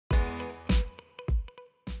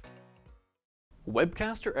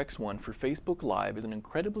Webcaster X1 for Facebook Live is an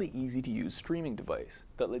incredibly easy to use streaming device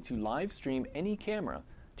that lets you live stream any camera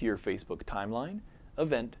to your Facebook timeline,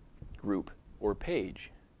 event, group, or page.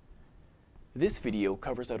 This video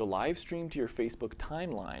covers how to live stream to your Facebook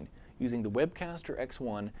timeline using the Webcaster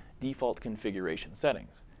X1 default configuration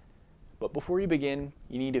settings. But before you begin,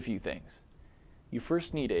 you need a few things. You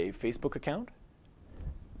first need a Facebook account,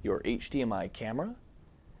 your HDMI camera,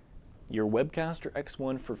 your Webcaster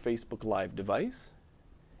X1 for Facebook Live device,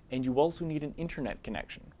 and you also need an internet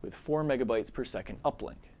connection with 4 megabytes per second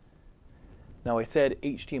uplink. Now I said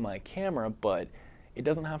HDMI camera, but it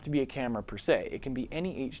doesn't have to be a camera per se. It can be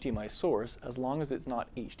any HDMI source as long as it's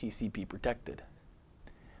not HTTP protected.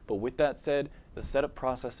 But with that said, the setup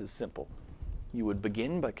process is simple. You would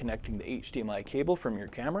begin by connecting the HDMI cable from your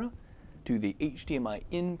camera to the HDMI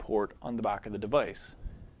in port on the back of the device,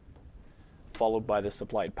 followed by the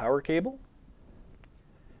supplied power cable,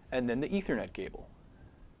 and then the Ethernet cable.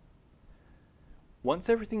 Once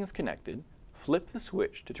everything is connected, flip the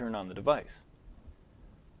switch to turn on the device.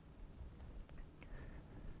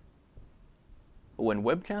 When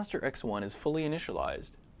Webcaster X1 is fully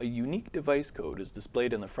initialized, a unique device code is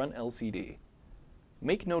displayed in the front LCD.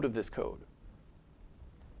 Make note of this code.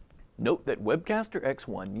 Note that Webcaster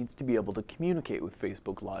X1 needs to be able to communicate with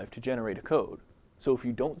Facebook Live to generate a code. So if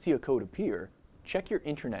you don't see a code appear, check your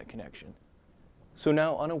internet connection. So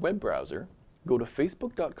now on a web browser, go to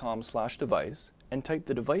facebook.com/device and type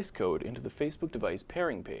the device code into the Facebook device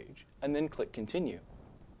pairing page, and then click Continue.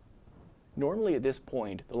 Normally at this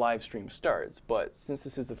point, the live stream starts, but since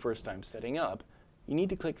this is the first time setting up, you need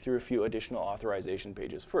to click through a few additional authorization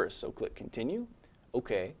pages first. So click Continue,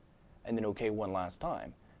 OK, and then OK one last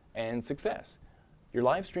time, and success. Your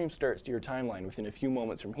live stream starts to your timeline within a few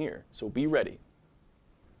moments from here, so be ready.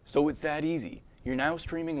 So it's that easy. You're now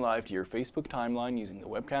streaming live to your Facebook timeline using the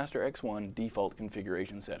Webcaster X1 default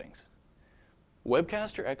configuration settings.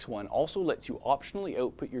 Webcaster X1 also lets you optionally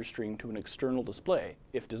output your stream to an external display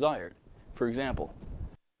if desired. For example,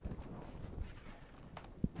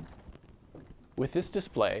 with this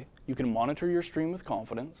display, you can monitor your stream with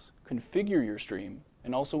confidence, configure your stream,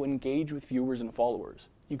 and also engage with viewers and followers.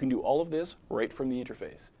 You can do all of this right from the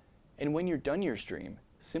interface. And when you're done your stream,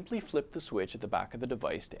 simply flip the switch at the back of the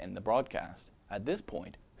device to end the broadcast. At this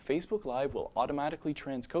point, Facebook Live will automatically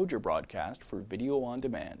transcode your broadcast for video on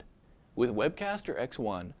demand. With Webcaster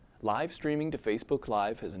X1, live streaming to Facebook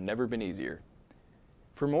Live has never been easier.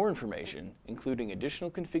 For more information, including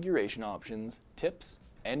additional configuration options, tips,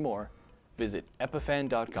 and more, visit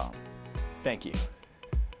epiphan.com. Thank you.